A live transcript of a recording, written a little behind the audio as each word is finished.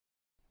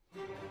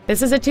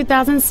This is a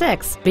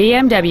 2006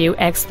 BMW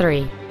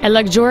X3, a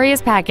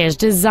luxurious package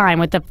designed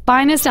with the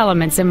finest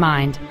elements in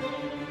mind.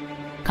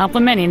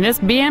 Complementing this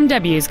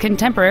BMW's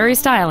contemporary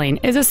styling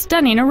is a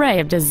stunning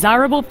array of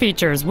desirable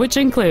features which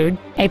include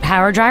a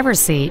power driver's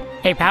seat,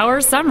 a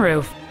power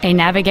sunroof, a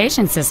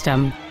navigation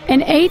system,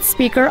 an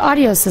 8-speaker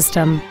audio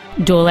system,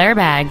 dual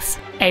airbags,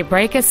 a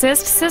brake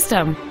assist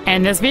system,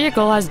 and this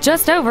vehicle has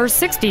just over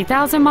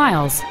 60,000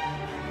 miles.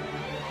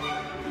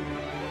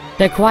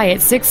 The quiet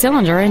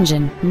 6-cylinder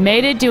engine,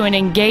 mated to an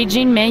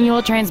engaging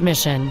manual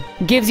transmission,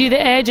 gives you the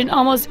edge in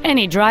almost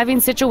any driving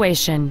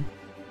situation.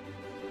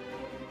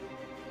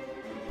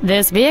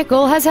 This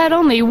vehicle has had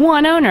only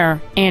one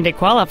owner, and it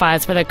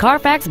qualifies for the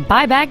Carfax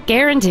buyback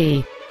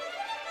guarantee.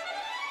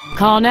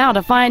 Call now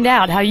to find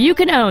out how you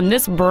can own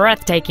this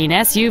breathtaking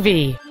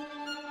SUV.